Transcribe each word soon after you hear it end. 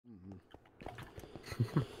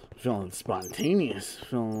Feeling spontaneous.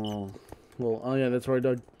 Feeling a little. Well, oh yeah, that's where I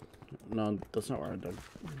dug. No, that's not where I dug.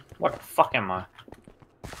 What the fuck am I?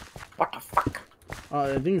 What the fuck?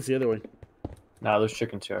 I think it's the other way. Nah, there's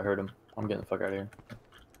chickens here. I heard them. I'm getting the fuck out of here.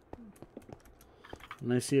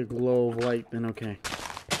 When I see a glow of light, then okay.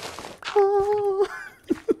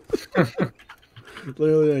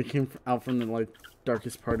 Literally, I came out from the like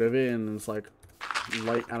darkest part of it, and it's like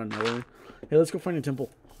light out of nowhere. Hey, let's go find a temple.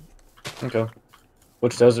 Okay.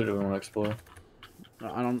 Which desert do we want to explore?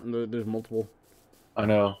 I don't. There's multiple. I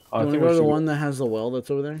know. I You want to think go we to the should. one that has the well that's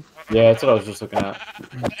over there? Yeah, that's what I was just looking at.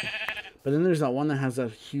 But then there's that one that has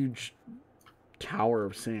that huge tower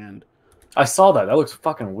of sand. I saw that. That looks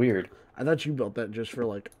fucking weird. I thought you built that just for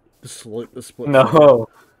like the split. No.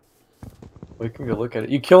 We can go look at it.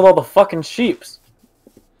 You killed all the fucking sheeps.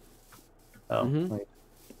 Oh. Wait.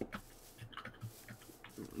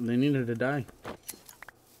 They needed to die.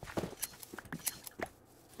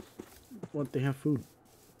 What? They have food.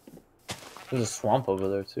 There's a swamp over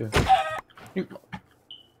there too. You...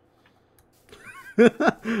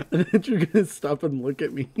 And then you're gonna stop and look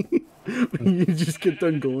at me. You just kept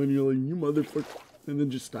on going. You're like, you motherfucker, and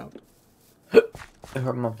then just stopped. I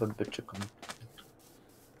hurt my big chicken.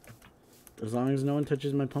 As long as no one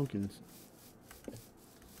touches my pumpkins.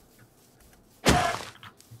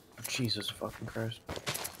 Jesus fucking Christ.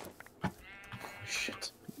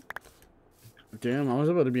 Shit. Damn, I was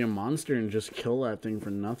about to be a monster and just kill that thing for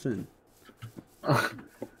nothing.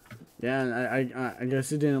 Yeah, and I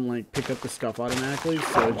guess it didn't like pick up the stuff automatically,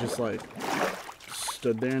 so it just like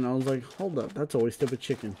stood there, and I was like, hold up, that's a waste of a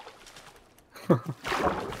chicken.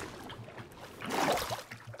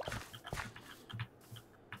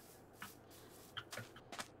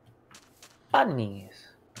 Bunnies.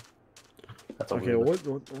 That's Okay, what?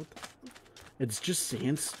 It's just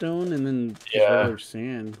sandstone and then Yeah. regular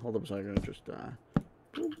sand. Hold up a second, just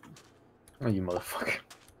Oh, you motherfucker.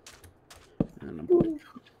 and a boop.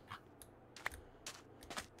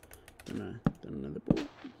 Then another boop.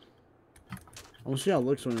 We'll see how it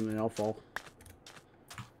looks when they all fall.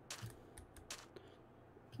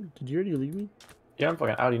 Did you already leave me? Yeah, I'm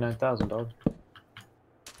fucking Audi 9000, dog.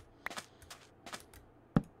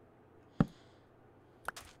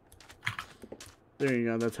 There you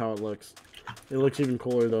go, that's how it looks. It looks even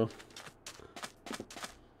cooler though.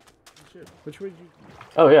 Shit, which way did you...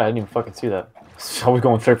 Oh yeah, I didn't even fucking see that. I was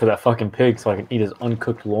going straight for that fucking pig so I can eat his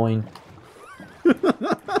uncooked loin.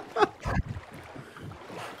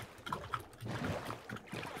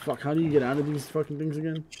 Fuck, how do you get out of these fucking things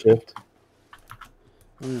again? Shift.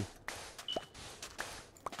 Oh, yeah.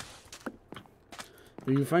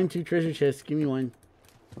 If you find 2 treasure chests, give me 1.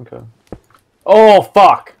 Okay. Oh,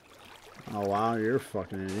 fuck! Oh wow, you're a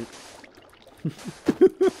fucking idiot.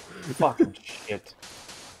 Fucking shit.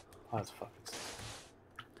 Oh, that's fucking sick.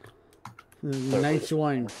 Nice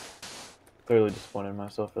one. Clearly disappointed in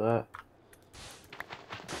myself for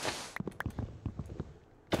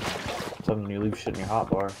that. Something you leave shit in your hot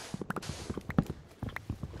bar.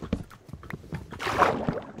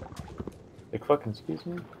 Like fucking excuse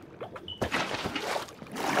me?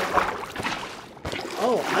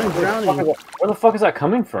 Oh, I'm drowning. Where the fuck is that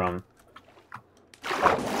coming from?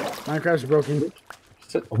 Minecraft's broken.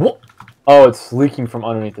 What? Oh, it's leaking from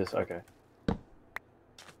underneath this. Okay.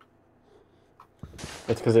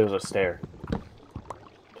 It's because it was a stair.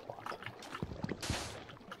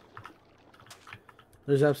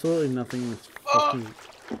 There's absolutely nothing in this fucking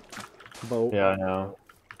boat. Yeah, I know.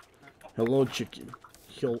 Hello, chicken.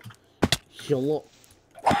 Hello.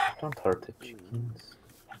 Don't hurt the chickens.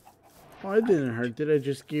 Oh, I didn't hurt it. I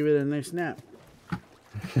just gave it a nice nap.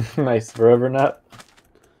 Nice forever nap.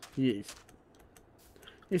 Yes.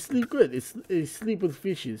 They sleep good. They sleep with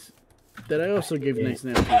fishes. That I also gave nice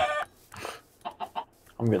nap to.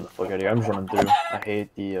 I'm getting the fuck out of here. I'm just running through. I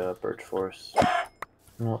hate the birch forest.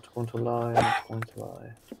 I'm not going to lie. I'm not going to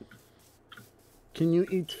lie. Can you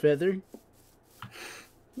eat feather?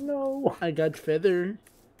 No. I got feather.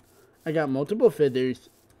 I got multiple feathers.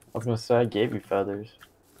 I was gonna say I gave you feathers.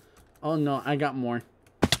 Oh no, I got more.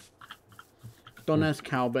 Don't ask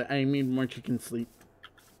how, but I made more chicken sleep.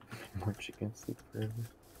 More chicken sleep forever.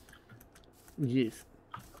 Yes.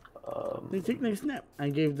 They take a nice nap. I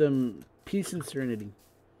gave them peace and serenity.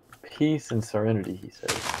 Peace and serenity, he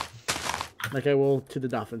says. Like I will to the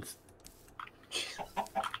dolphins.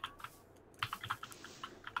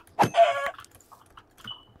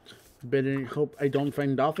 Better hope I don't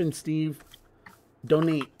find dolphin, Steve.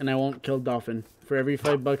 Donate and I won't kill dolphin. For every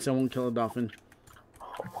 $5, I won't kill a dolphin.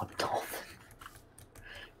 Oh, one dolphin.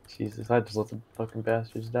 Jesus, I just let the fucking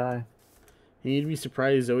bastards die. And you'd be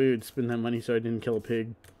surprised Zoe would spend that money so I didn't kill a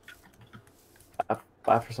pig.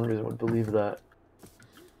 I for some reason would believe that.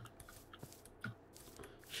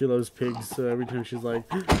 She loves pigs, so every time she's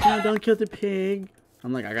like, "No, don't kill the pig,"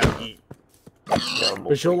 I'm like, "I gotta eat." Yeah,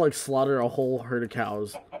 But she'll like slaughter a whole herd of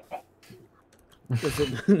cows.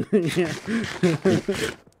 Yeah.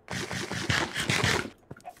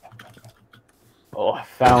 Oh, I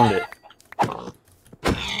found it.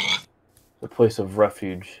 The place of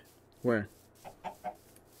refuge. Where?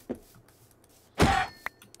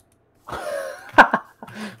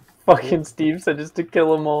 Fucking Steve said just to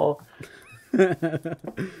kill them all. You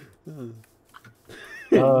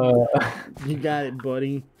got it,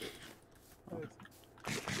 buddy.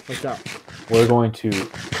 What's up? We're going to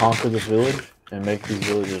conquer this village and make these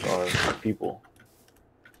villagers our people.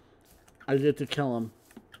 I get to kill him.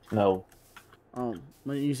 No. Oh,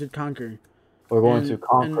 but you said conquer. We're going to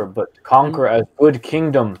conquer, but conquer as good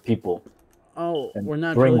kingdom people. Oh, And we're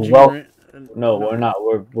not bring pillaging. wealth. No, we're not.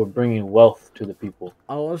 We're bringing wealth to the people.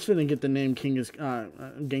 I was finna get the name Genghis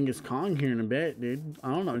Khan here in a bit, dude.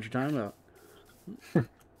 I don't know what you're talking about.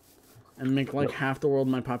 And make like half the world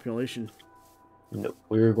my population. No,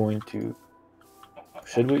 we're going to.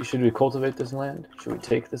 Should we cultivate this land? Should we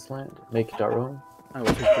take this land, make it our own? I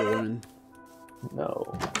will take the women. No,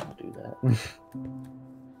 don't do that.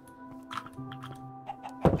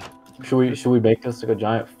 Should we make this like a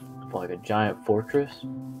giant fortress?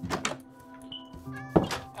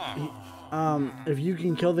 If you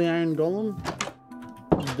can kill the Iron Golem,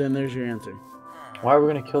 then there's your answer. Why are we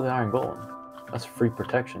gonna kill the Iron Golem? That's free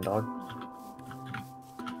protection, dog.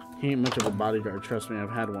 He ain't much of a bodyguard, trust me,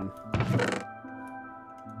 I've had one.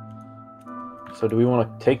 So do we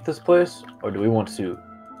want to take this place, or do we want to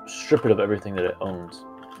strip it of everything that it owns?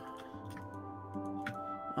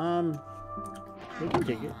 We can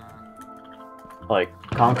take it. Like,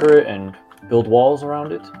 conquer it and build walls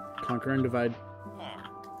around it? Conquer and divide.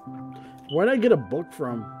 Where'd I get a book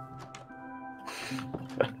from?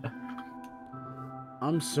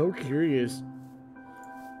 I'm so curious.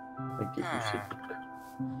 Okay.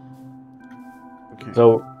 Okay.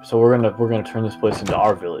 So we're gonna turn this place into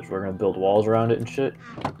our village. We're gonna build walls around it and shit.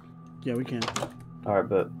 Yeah, we can. All right,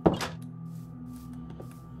 but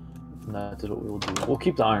that is what we will do. We'll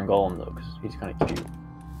keep the Iron Golem though, because he's kind of cute.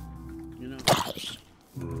 You know.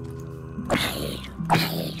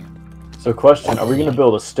 So, question: are we gonna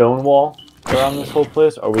build a stone wall around this whole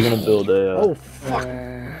place, or are we gonna build a? Oh fuck!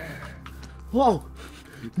 Whoa!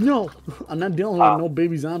 No, I'm not dealing with no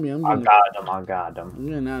baby zombie. I'm gonna. I got him. I'm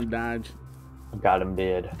gonna not dodge. I got him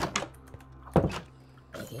dead.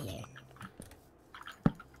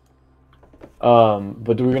 But are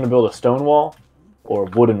we gonna build a stone wall or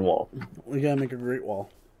a wooden wall? We gotta make a great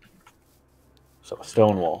wall. So a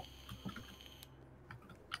stone wall.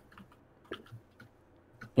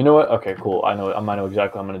 You know what? Okay, cool. I might know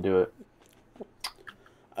exactly how I'm gonna do it.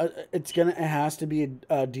 It has to be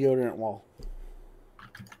a deodorant wall.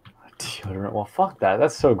 Deodorant wall? Fuck that.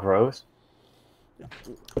 That's so gross.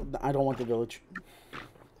 I don't want the village.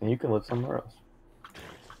 And you can live somewhere else.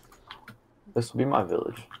 This will be my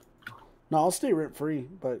village. No, I'll stay rent free,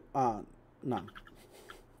 but no.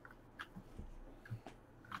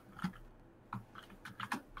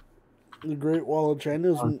 The Great Wall of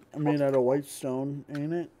China is made out of white stone,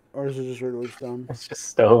 ain't it? Or is it just regular stone? It's just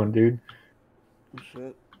stone, dude. Oh,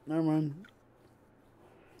 shit. Never mind.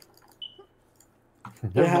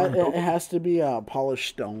 It has to be polished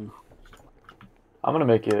stone. I'm gonna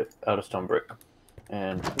make it out of stone brick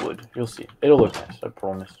and wood. You'll see. It'll look nice, I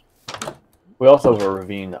promise. We also have a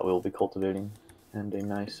ravine that we'll be cultivating, and a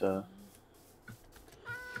nice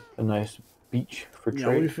beach for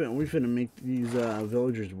trade. Yeah, we finna make these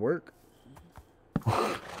villagers work.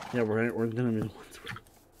 Yeah, we're gonna be the ones.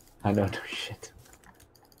 I know, no shit.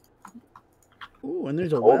 Ooh, and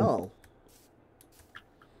there's a well.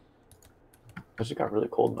 It just got really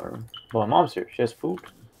cold in my room. Well, my mom's here. She has food.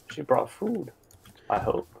 She brought food. I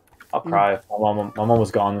hope. I'll cry if my mom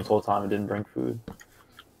was gone this whole time and didn't bring food.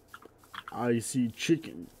 I see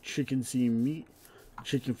chicken. Chicken see meat.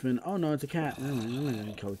 Chicken fin. Oh no, it's a cat. I'm not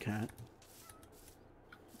gonna kill a cat.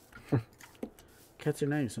 Cats are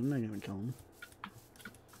nice. I'm not gonna kill them.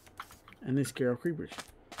 And they scare off creepers.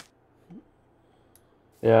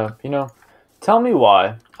 Yeah, you know, tell me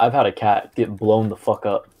why I've had a cat get blown the fuck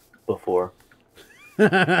up before.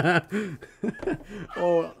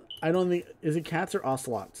 Oh, I don't think... Is it cats or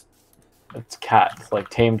ocelots? It's cats.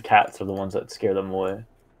 Like, tamed cats are the ones that scare them away.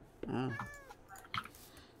 Oh.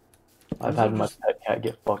 I've had my pet cat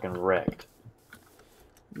get fucking wrecked.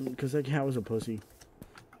 Because that cat was a pussy.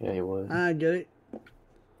 Yeah, he was. I get it.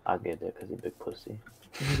 I get it, because he's a big pussy.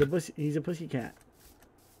 He's a pussy cat.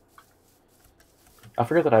 I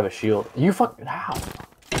forget that I have a shield. You fuck. How?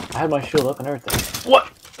 I had my shield up and everything. What?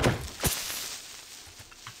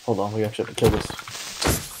 Hold on, we actually have to kill this.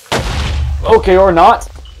 Okay, or not.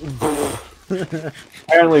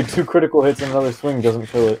 Apparently, 2 critical hits and another swing doesn't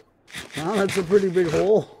kill it. Wow, that's a pretty big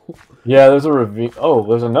hole. Yeah, there's a ravine. Oh,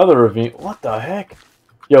 there's another ravine. What the heck?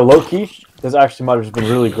 Yo, low key, this actually might have just been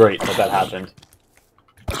really great that happened.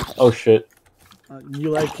 Oh shit. You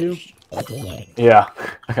like to? Yeah,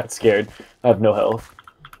 I got scared. I have no health.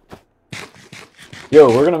 Yo,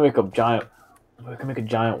 we're gonna make a giant. We can make a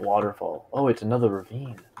giant waterfall. Oh, it's another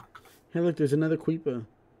ravine. Hey, look, there's another Queepa.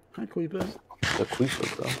 Hi, Queepa. The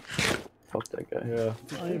Queeper, bro. Fuck that guy. Yeah.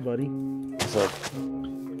 Hi, buddy. So,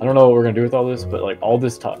 I don't know what we're gonna do with all this, but like all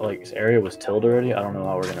this this area was tilled already. I don't know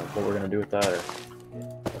what we're gonna do with that, or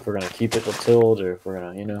if we're gonna keep it tilled, or if we're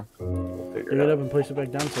gonna, we'll figure Dig it it out. up and place it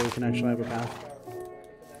back down so we can actually have a path.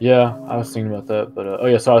 Yeah, I was thinking about that, but oh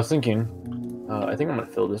yeah, so I was thinking, I think I'm gonna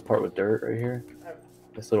fill this part with dirt right here,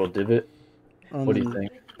 this little divot. What do you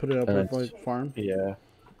think? Put it up And with it's- like farm. Yeah,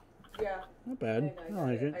 Not bad. I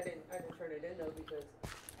like it. I didn't turn it in though because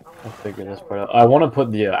I'll figure this part out. I want to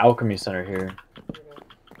put the alchemy center here,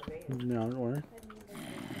 No, don't worry.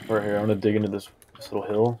 right here. I'm gonna dig into this little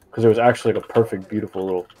hill because it was actually like a perfect, beautiful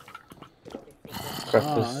little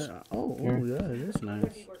crevice. Oh, here. yeah, it is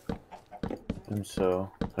nice. And so,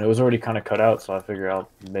 and it was already kind of cut out, so I figure I'll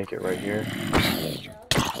make it right here.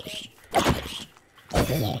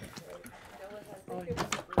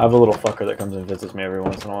 I have a little fucker that comes and visits me every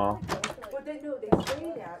once in a while. but they know they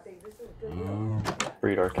say that this is good.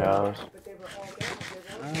 Breed our cows. But they were all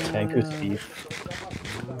down. Anchor's beef.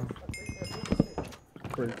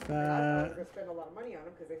 Break that. Gonna spend a lot of money on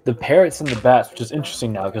them because they. The parrots and the bats, which is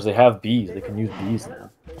interesting now because they have bees. They can use bees now.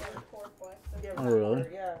 Oh, really?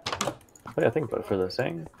 Yeah. What do I think about it for the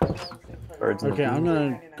saying? Birds and Okay, I'm bees.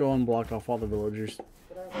 gonna go and block off all the villagers.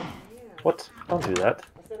 But I was like, yeah. What? Don't do that.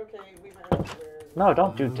 I said, okay, we have where No,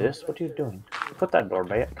 don't do this. What are you doing? Put that door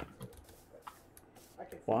back. I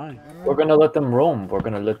can. Why? We're gonna let them roam. We're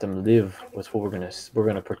gonna let them live. That's what we're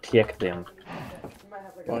gonna protect them. You might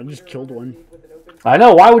have like Well, I just killed one with an open I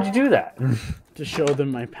know. Why would you do that? to show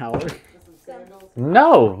them my power. with some sandals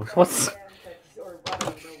No. What's? or I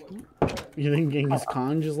don't know what. You think Genghis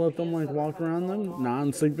Khan just let them like walk around them? Nah,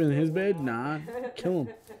 and sleep in his bed? Nah, kill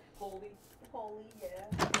him. Holy. yeah.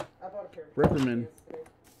 I bought a pair of Reprimand.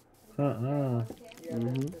 yesterday.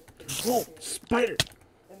 Oh, spider!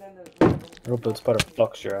 And then the I hope that spider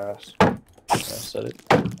fucks your ass. I said it.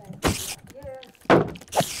 Oh,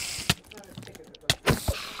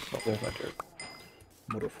 there's my jerk.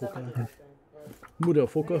 Motherfucker.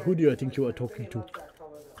 Motherfucker, who do you think you are talking to?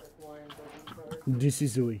 This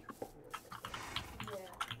is Zoe.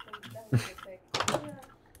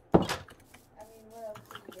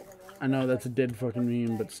 I know that's a dead fucking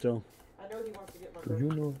meme, but still. I know he wants to get my Do you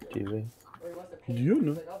know TV? or he wants to Do you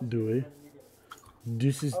know Dewey?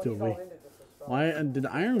 This is Dewey. Why did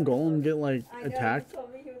Iron Golem get like attacked?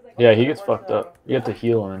 Yeah, he gets fucked up. You have to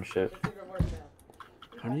heal him and shit.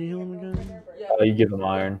 How do you heal him again? You give him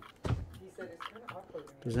iron.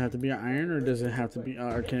 Does it have to be an iron, or does it have to be,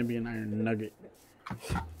 or can it be an iron nugget?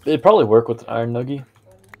 It'd probably work with an iron nugget.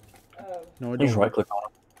 No, it You just don't. right click on him.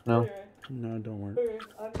 No. No, it don't work.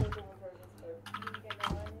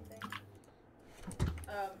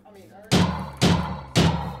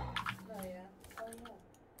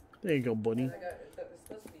 There you go, buddy.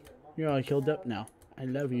 You're all healed up now. I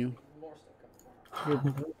love you.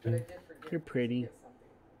 You're pretty.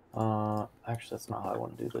 Actually, that's not how I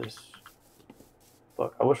want to do this.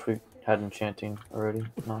 Fuck, I wish we had enchanting already.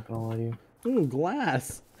 Not gonna lie to you. Ooh,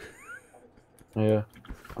 glass. Yeah,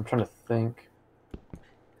 I'm trying to think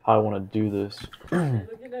how I want to do this. Why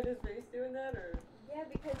Looking at his face doing that, or? Yeah,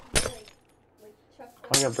 because you like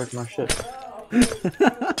chucked you gotta break my shit?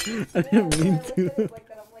 I didn't mean to. like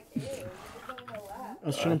that. I'm like, ew, you just don't relax. I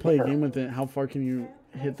was trying to play a game with it. How far can you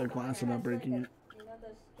hit the glass without breaking it? You know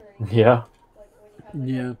the string, Yeah. like when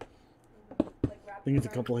you have Yeah. like I think it's a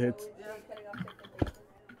couple hits. cutting off different laces.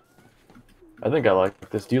 I think I like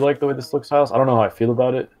this. Do you like the way this looks, House? I don't know how I feel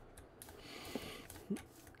about it.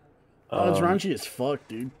 Oh, it's raunchy as fuck,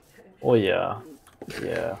 dude. Well, yeah.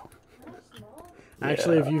 Yeah.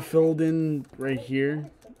 Actually, if Yeah. you filled in right here,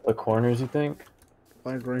 The corners, you think?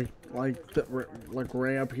 like right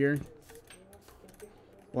up here,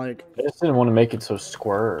 like, I just didn't want to make it so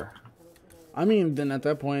square. I mean, then at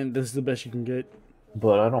that point, this is the best you can get.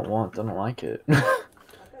 But I don't like it.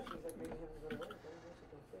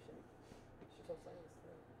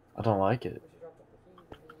 I don't like it.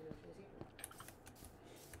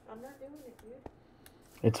 I'm not doing it, dude.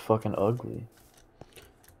 It's fucking ugly.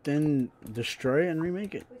 Then destroy it and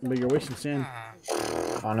remake it. But you're wasting sand.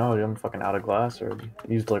 I know, dude, I'm fucking out of glass already.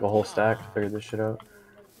 Used like a whole stack to figure this shit out.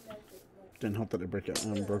 Didn't help that it broke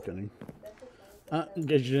any.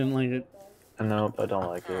 Guess you didn't like it. Nope, I don't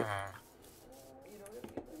like it.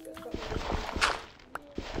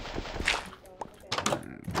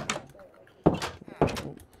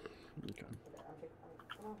 Okay.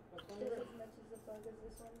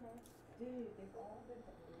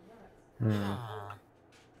 Hmm.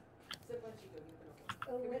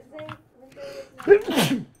 Bless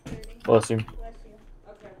you. Bless you.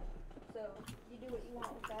 So you do what you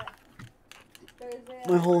want with that. Thursday.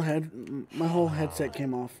 My whole headset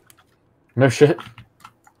came off. No shit.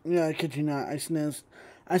 Yeah, I kid you not. I sneezed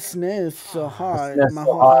so hard. sneezed My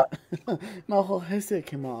so whole hard. my whole headset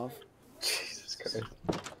came off. Jesus Christ.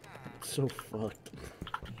 So fucked.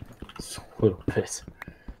 Just a little bit.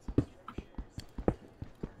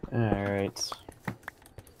 Alright.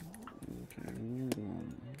 Okay.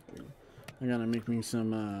 I gotta make me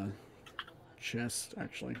some chests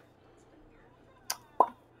actually.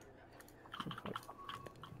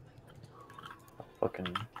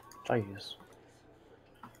 Fucking jeez.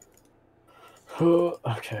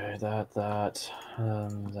 Okay, that, oh, that.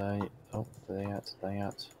 Oh,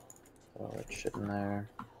 that shit in there.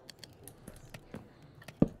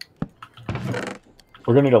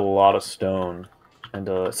 We're gonna need a lot of stone. And,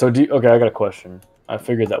 so okay, I got a question. I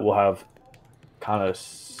figured that we'll have kind of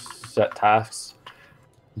set tasks.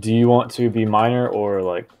 Do you want to be miner or,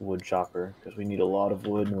 like, wood chopper? Because we need a lot of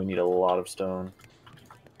wood and we need a lot of stone.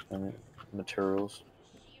 And materials.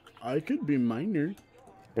 I could be miner.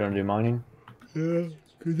 You wanna do mining? Yeah,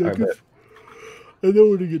 cause Alright, bet. I know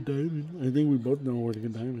where to get diamond. I think we both know where to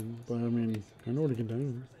get diamond. But I mean, I know where to get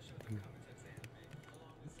diamond.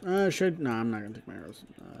 Nah, I'm not gonna take my arrows.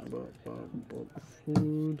 But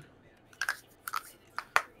food.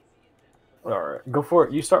 Alright, go for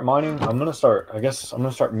it. You start mining. I guess I'm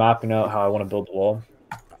gonna start mapping out how I want to build the wall.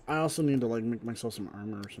 I also need to like make myself some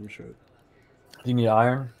armor or some shit. Do you need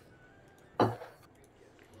iron?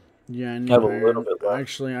 Yeah, I need have a iron. little bit left.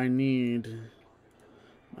 Actually, I need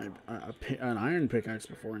an iron pickaxe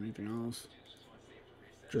before anything else.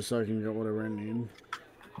 Just so I can get whatever I need.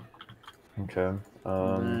 Okay.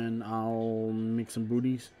 And then I'll make some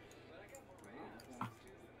booties.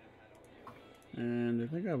 And I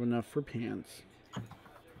think I have enough for pants.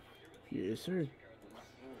 Yes, sir.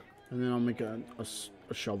 And then I'll make a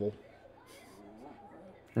shovel.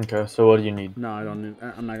 Okay, so what do you need? No, I don't need.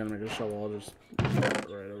 I'm not gonna make a shovel. I'll just put it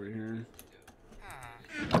right over here.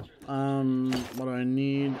 What do I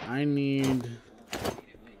need? I need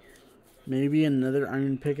maybe another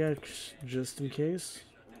iron pickaxe just in case.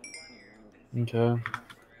 Okay.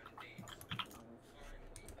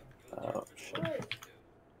 Oh shit.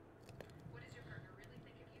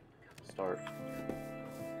 Start.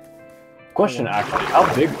 Question actually, how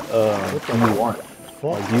big do you want it?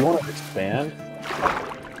 Like, do you want to expand?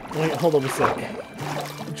 Wait, hold up a sec.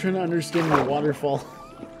 I'm trying to understand your waterfall.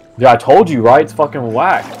 Yeah, I told you, right? It's fucking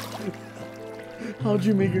whack. How'd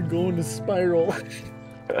you make it go in a spiral in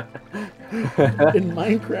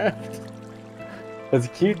Minecraft? That's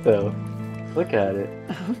cute though. Look at it.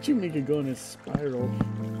 How'd you make it go in a spiral?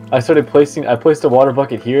 I placed a water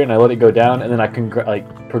bucket here and I let it go down, and then I can like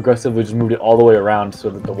progressively just moved it all the way around so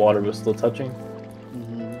that the water was still touching.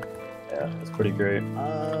 Yeah, that's pretty great.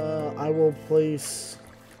 I will place.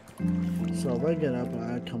 So if I get up,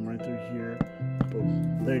 I come right through here.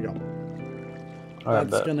 Boom. There you go.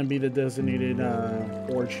 That's gonna be the designated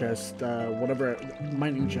ore chest, whatever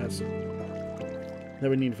mining chest that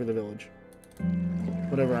we need for the village.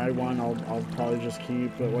 Whatever I want, I'll probably just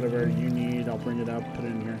keep. But whatever you need, I'll bring it up, put it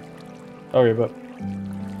in here. Okay, but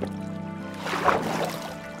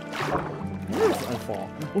Where if I fall?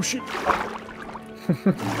 Oh shit!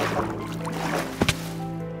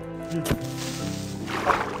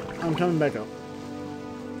 I'm coming back up.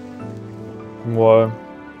 what?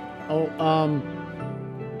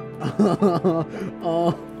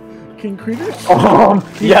 Oh, can critters?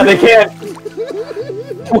 Yeah, they can.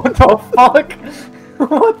 What the fuck?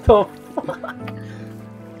 What the fuck?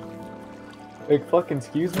 Like, fucking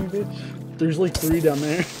excuse me, bitch? There's like 3 down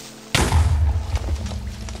there.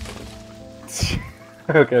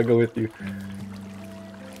 Okay, I'll go with you.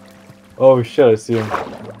 Oh shit, I see him.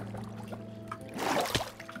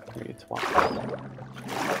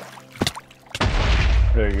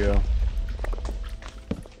 There you go.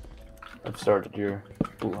 I've started here.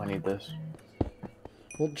 Ooh, I need this.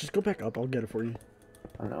 Well, just go back up. I'll get it for you.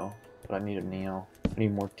 I know, but I need a Neo. I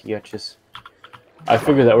need more THs. I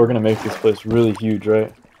figured that we're gonna make this place really huge,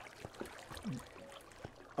 right?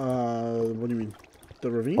 What do you mean? The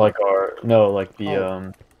ravine? Like like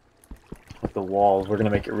the like the walls. We're gonna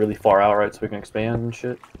make it really far out, right, so we can expand and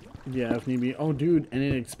shit. Yeah, if need be. Oh, dude, and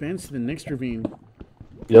it expands to the next ravine.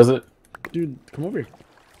 Does it? Dude, come over here.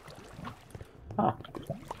 Huh.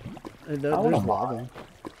 There's lava.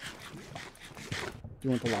 Do you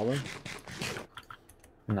want the lava?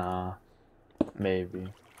 Nah. Maybe.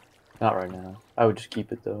 Not right now. I would just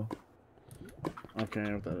keep it though. Okay,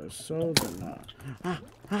 if that is so, then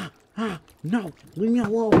no! Leave me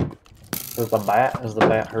alone! Is the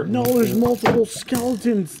bat hurting? No, there's multiple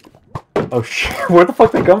skeletons! Oh shit, where the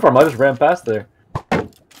fuck they come from? I just ran past there.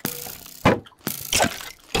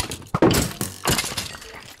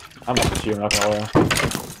 I'm not you, I'm not gonna lie.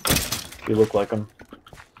 You look like him.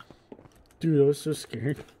 Dude, I was so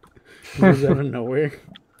scared. He was out of nowhere.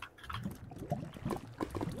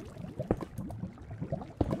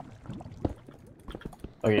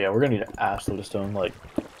 Okay, yeah, we're gonna need an assload of stone, like,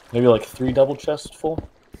 maybe like 3 double chests full.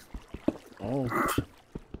 Oh.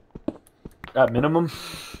 At minimum.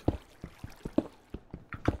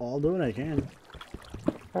 I'll do what I can.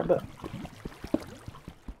 I bet.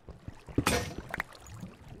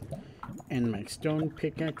 And my stone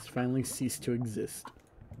pickaxe finally ceased to exist.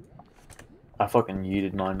 I fucking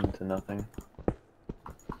yeeted mine into nothing.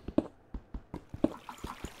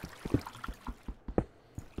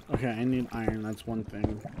 Okay, I need iron, that's one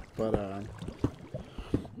thing. But,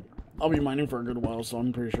 I'll be mining for a good while, so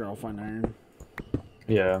I'm pretty sure I'll find iron.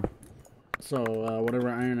 Yeah. So, whatever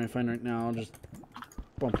iron I find right now, I'll just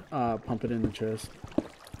pump it in the chest.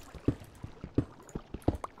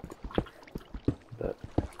 But...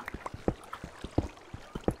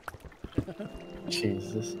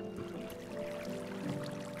 Jesus.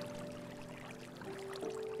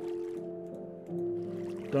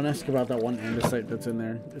 Don't ask about that one andesite that's in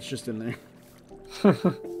there. It's just in there. I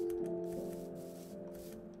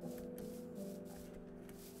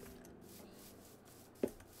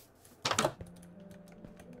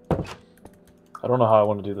don't know how I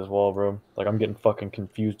want to do this wall, bro. Like, I'm getting fucking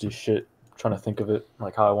confused as shit trying to think of it,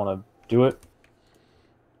 like how I want to do it.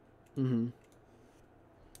 Mm-hmm.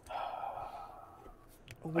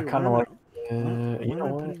 Oh, I kind of like... you know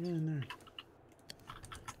what?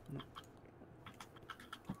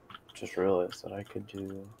 Just realized that I could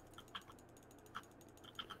do...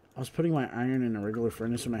 I was putting my iron in a regular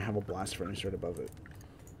furnace and I have a blast furnace right above it.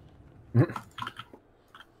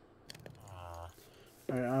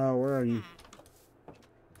 Alright, where are you?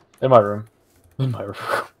 In my room. In my room.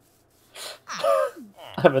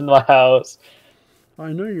 I'm in my house.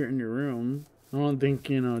 I know you're in your room. I don't think,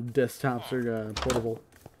 you know, desktops are portable.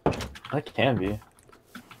 That can be.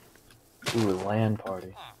 Ooh, LAN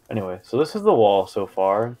party. Anyway, so this is the wall so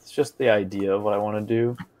far. It's just the idea of what I want to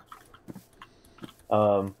do.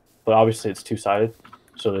 But obviously it's two-sided.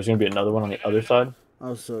 So there's going to be another one on the other side.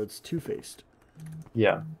 Oh, so it's two-faced.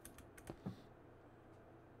 Yeah.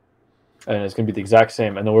 And it's going to be the exact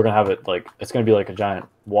same. And then we're going to have it like, it's going to be like a giant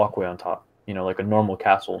walkway on top. You know, like a normal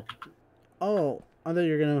castle. Oh, I thought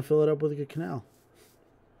you were going to fill it up with a canal.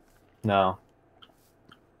 No.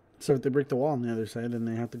 So if they break the wall on the other side, then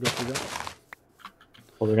they have to go through that?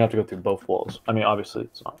 Well, they're going to have to go through both walls. I mean, obviously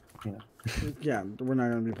it's not, you know. Yeah, we're not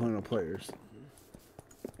going to be playing with players.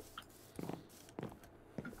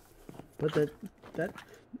 But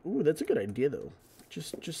ooh, that's a good idea though.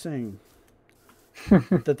 Just saying.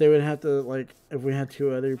 That they would have to, like, if we had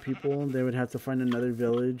 2 other people, they would have to find another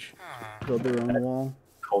village, build their own wall.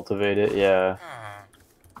 Cultivate it, yeah.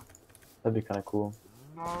 That'd be kind of cool.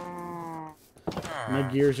 My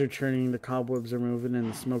gears are turning, the cobwebs are moving,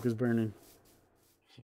 and the smoke is burning.